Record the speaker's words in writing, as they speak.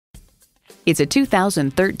It's a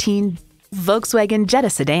 2013 Volkswagen Jetta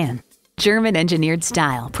sedan. German-engineered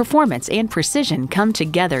style, performance, and precision come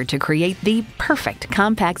together to create the perfect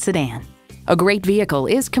compact sedan. A great vehicle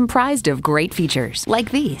is comprised of great features like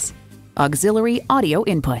these: auxiliary audio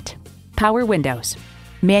input, power windows,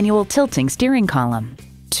 manual tilting steering column,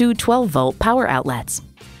 two 12-volt power outlets,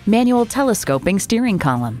 manual telescoping steering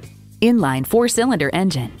column, inline 4-cylinder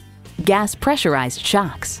engine, gas pressurized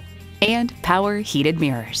shocks, and power heated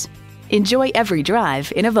mirrors. Enjoy every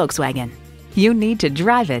drive in a Volkswagen. You need to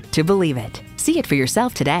drive it to believe it. See it for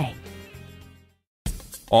yourself today.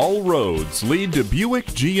 All roads lead to Buick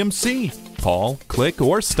GMC. Call, click,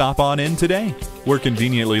 or stop on in today. We're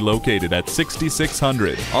conveniently located at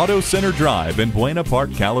 6600 Auto Center Drive in Buena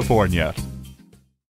Park, California.